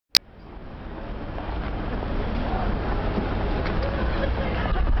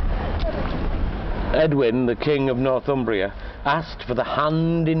Edwin, the King of Northumbria, asked for the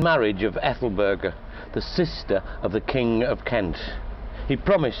hand in marriage of Ethelberga, the sister of the King of Kent. He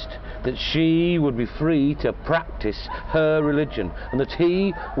promised that she would be free to practice her religion and that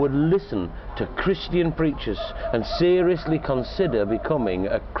he would listen to Christian preachers and seriously consider becoming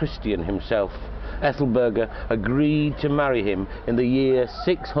a Christian himself. Ethelberga agreed to marry him in the year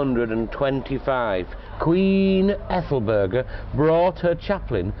 625. Queen Ethelberga brought her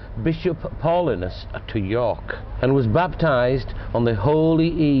chaplain, Bishop Paulinus, to York and was baptized on the holy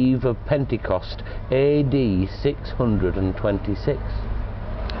eve of Pentecost, AD 626.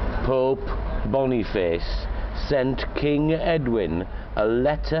 Pope Boniface sent King Edwin a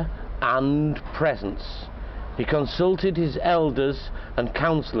letter and presents. He consulted his elders and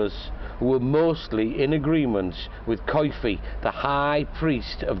councillors, who were mostly in agreement with Coifi, the high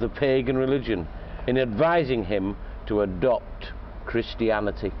priest of the pagan religion, in advising him to adopt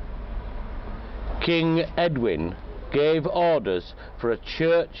Christianity. King Edwin gave orders for a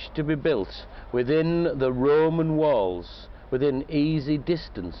church to be built within the Roman walls, within easy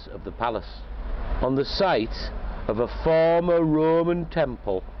distance of the palace, on the site of a former Roman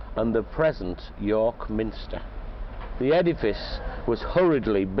temple and the present York Minster. The edifice was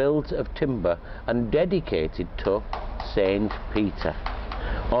hurriedly built of timber and dedicated to St. Peter.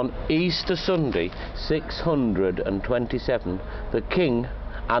 On Easter Sunday 627, the king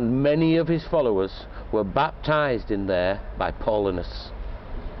and many of his followers were baptized in there by Paulinus.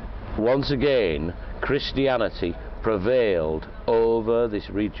 Once again, Christianity prevailed over this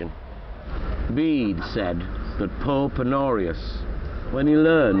region. Bede said that Pope Honorius, when he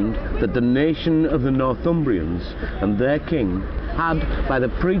learned that the nation of the Northumbrians and their king had, by the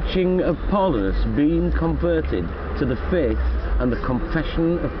preaching of Paulinus, been converted to the faith and the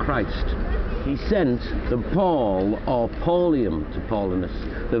confession of Christ, he sent the pall or pallium to Paulinus,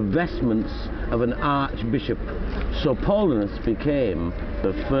 the vestments of an archbishop. So Paulinus became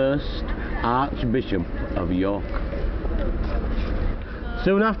the first Archbishop of York.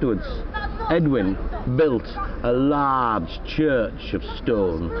 Soon afterwards, Edwin built a large church of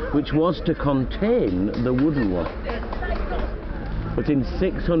stone which was to contain the wooden one. But in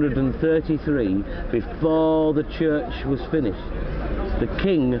 633, before the church was finished, the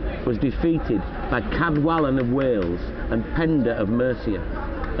king was defeated by Cadwallon of Wales and Penda of Mercia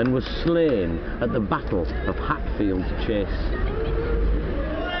and was slain at the Battle of Hatfield Chase.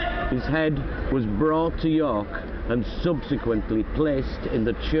 His head was brought to York and subsequently placed in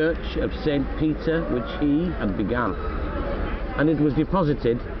the church of St. Peter, which he had begun, and it was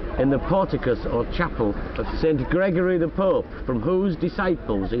deposited in the porticus or chapel of St. Gregory the Pope, from whose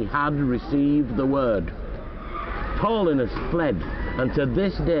disciples he had received the word. Paulinus fled, and to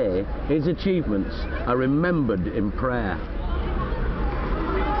this day his achievements are remembered in prayer.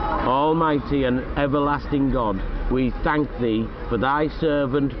 Almighty and everlasting God, we thank thee for thy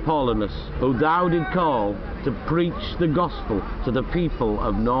servant Paulinus, who thou did call to preach the gospel to the people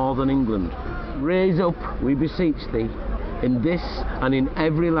of northern England. Raise up, we beseech thee, in this and in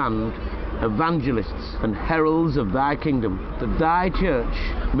every land, evangelists and heralds of thy kingdom, that thy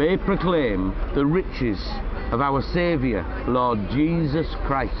church may proclaim the riches of our Saviour, Lord Jesus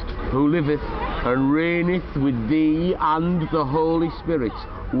Christ, who liveth and reigneth with thee and the Holy Spirit,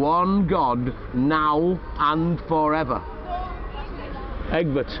 one God, now and forever.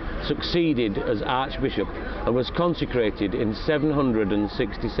 Egbert succeeded as Archbishop and was consecrated in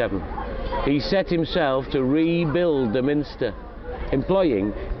 767. He set himself to rebuild the Minster,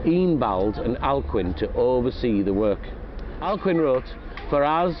 employing Eanbald and Alcuin to oversee the work. Alcuin wrote, "For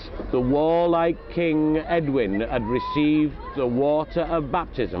as the warlike King Edwin had received the water of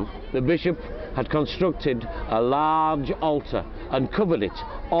baptism, the bishop had constructed a large altar and covered it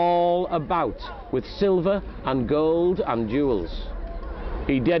all about with silver and gold and jewels.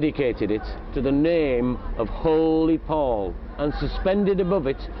 He dedicated it to the name of Holy Paul and suspended above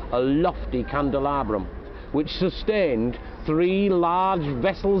it a lofty candelabrum, which sustained 3 large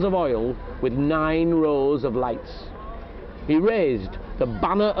vessels of oil with 9 rows of lights. He raised the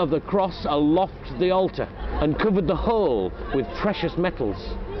banner of the cross aloft the altar and covered the whole with precious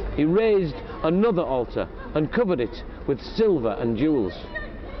metals. He raised another altar and covered it with silver and jewels,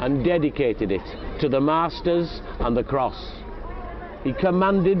 and dedicated it to the masters and the cross. He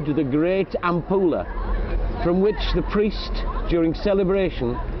commanded the great ampulla, from which the priest, during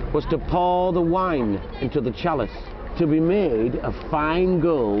celebration, was to pour the wine into the chalice, to be made of fine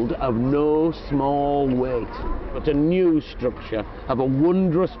gold of no small weight. But a new structure of a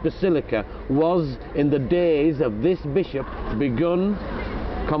wondrous basilica was, in the days of this bishop, begun,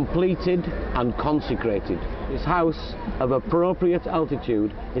 completed and consecrated. This house, of appropriate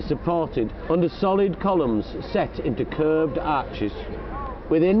altitude, is supported under solid columns set into curved arches.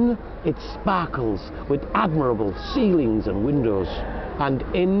 Within, it sparkles with admirable ceilings and windows, and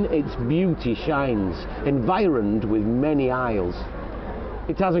in its beauty shines, environed with many aisles.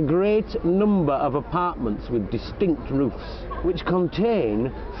 It has a great number of apartments with distinct roofs, which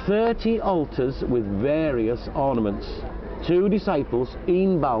contain 30 altars with various ornaments. 2 disciples,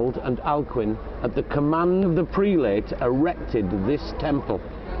 Eanbald and Alcuin, at the command of the prelate, erected this temple,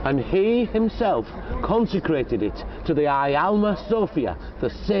 and he himself consecrated it to the Ialma Sophia, the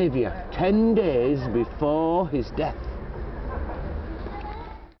Saviour, 10 days before his death.